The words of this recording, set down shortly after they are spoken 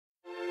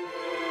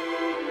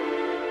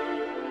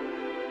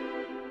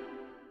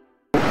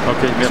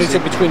Okay, So merci. you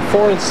said between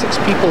 4 and 6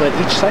 people at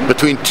each site?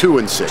 Between 2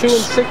 and 6. 2 and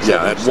 6?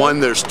 Yeah, at one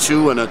there's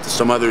 2, and at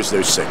some others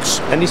there's 6.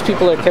 And these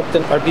people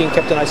are being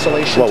kept in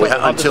isolation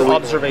until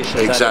observation.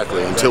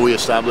 Exactly, until we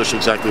establish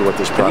exactly what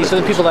this product And these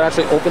are the people that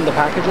actually opened the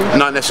packaging?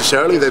 Not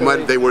necessarily.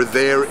 They were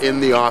there in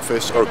the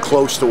office or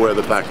close to where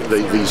the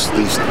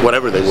these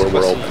whatever they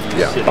were open.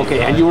 Yeah.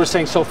 Okay, and you were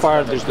saying so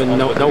far there's been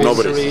no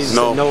injuries?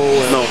 No,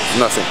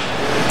 nothing.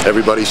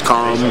 Everybody's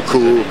calm,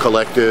 cool,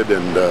 collected,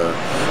 and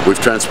we've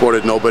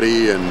transported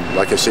nobody. And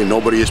like I say,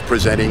 nobody is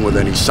presenting with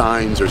any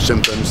signs or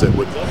symptoms that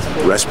would,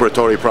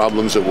 respiratory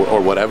problems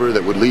or whatever,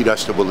 that would lead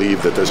us to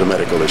believe that there's a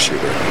medical issue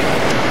here.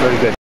 Very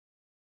good.